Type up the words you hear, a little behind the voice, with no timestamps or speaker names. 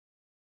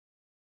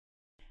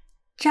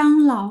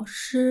张老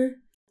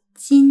师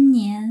今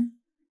年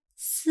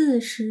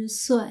40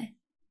岁，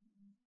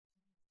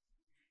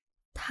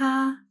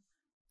他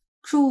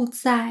住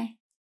在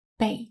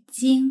北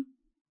京。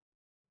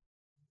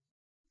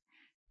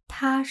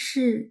他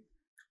是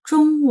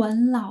中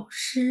文老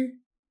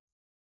师，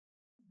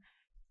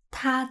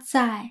他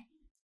在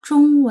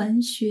中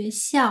文学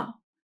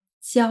校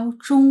教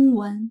中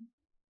文。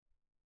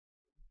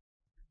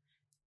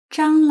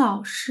张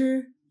老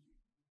师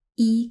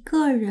一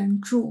个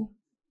人住，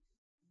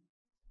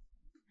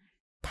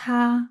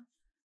他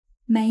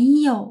没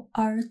有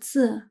儿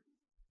子，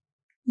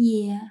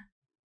也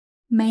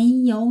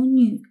没有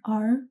女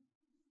儿。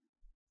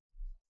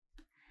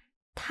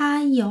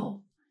他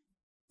有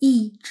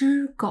一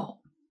只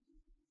狗，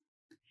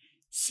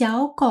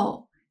小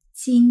狗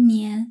今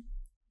年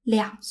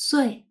2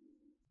岁，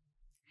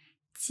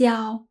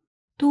叫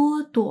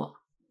多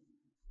多。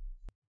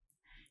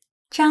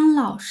张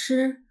老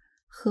师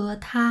和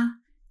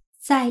他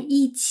在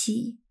一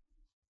起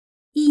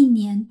1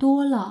年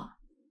多了，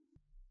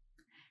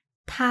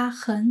他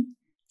很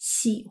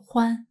喜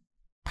欢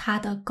他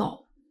的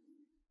狗。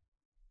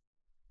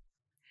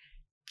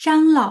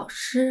张老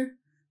师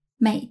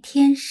每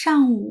天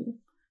上午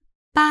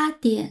8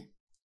点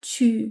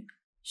去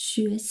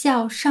学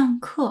校上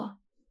课，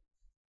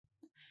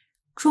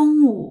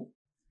中午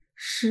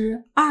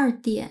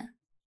12点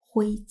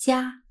回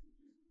家。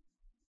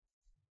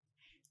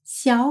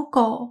小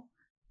狗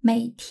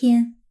每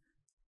天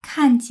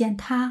看见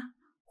他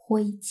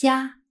回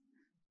家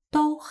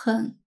都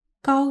很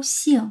高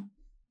兴，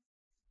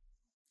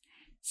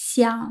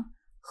想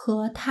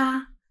和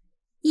他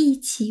一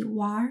起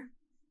玩。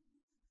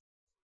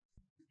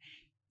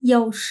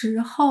有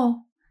时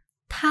候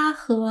他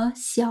和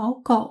小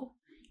狗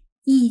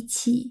一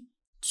起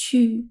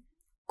去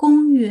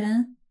公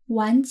园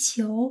玩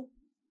球，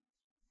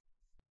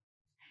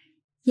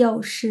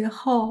有时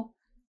候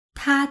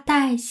他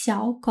带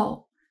小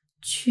狗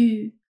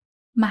去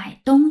买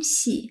东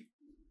西，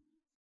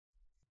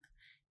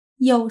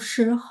有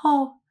时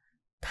候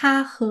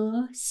他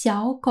和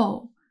小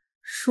狗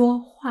说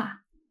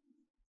话。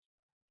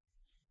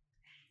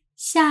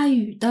下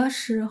雨的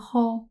时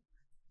候，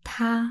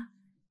他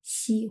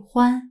喜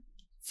欢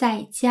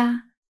在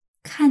家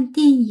看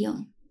电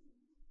影。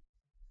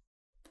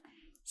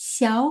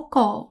小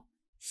狗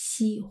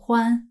喜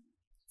欢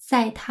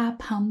在他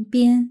旁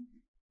边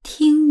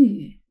听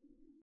雨。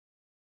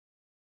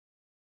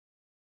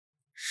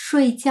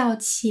睡觉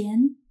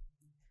前，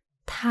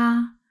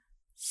他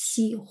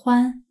喜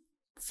欢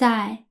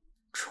在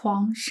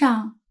床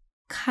上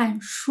看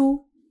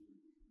书。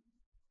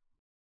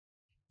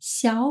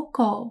小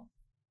狗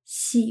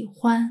喜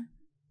欢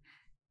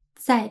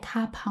在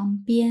他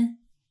旁边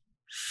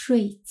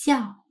睡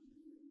觉。